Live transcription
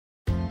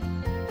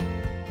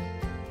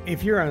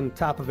If you're on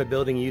top of a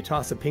building and you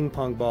toss a ping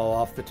pong ball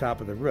off the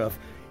top of the roof,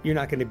 you're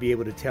not going to be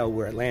able to tell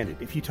where it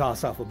landed. If you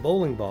toss off a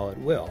bowling ball, it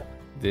will.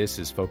 This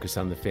is Focus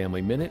on the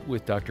Family Minute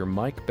with Dr.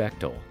 Mike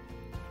Bechtel.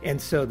 And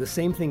so the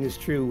same thing is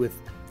true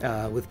with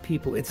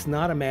people. It's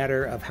not a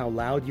matter of how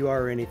loud you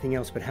are or anything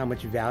else, but how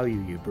much value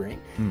you bring.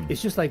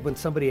 It's just like when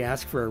somebody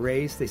asks for a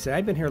raise, they say,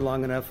 I've been here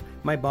long enough,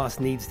 my boss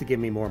needs to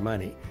give me more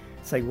money.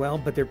 It's like, well,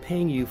 but they're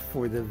paying you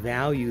for the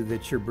value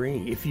that you're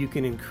bringing. If you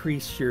can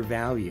increase your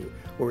value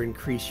or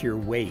increase your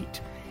weight,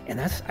 and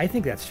I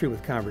think that's true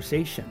with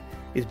conversation,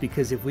 is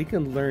because if we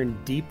can learn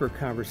deeper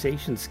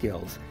conversation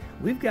skills,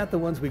 we've got the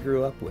ones we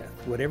grew up with.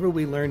 Whatever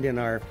we learned in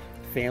our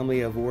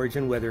family of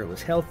origin, whether it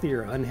was healthy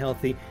or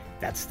unhealthy,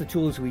 that's the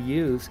tools we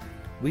use.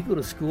 We go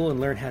to school and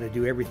learn how to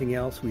do everything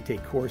else. We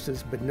take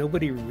courses, but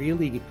nobody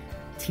really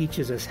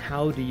teaches us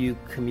how do you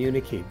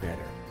communicate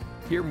better.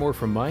 Hear more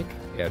from Mike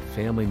at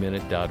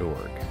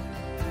FamilyMinute.org.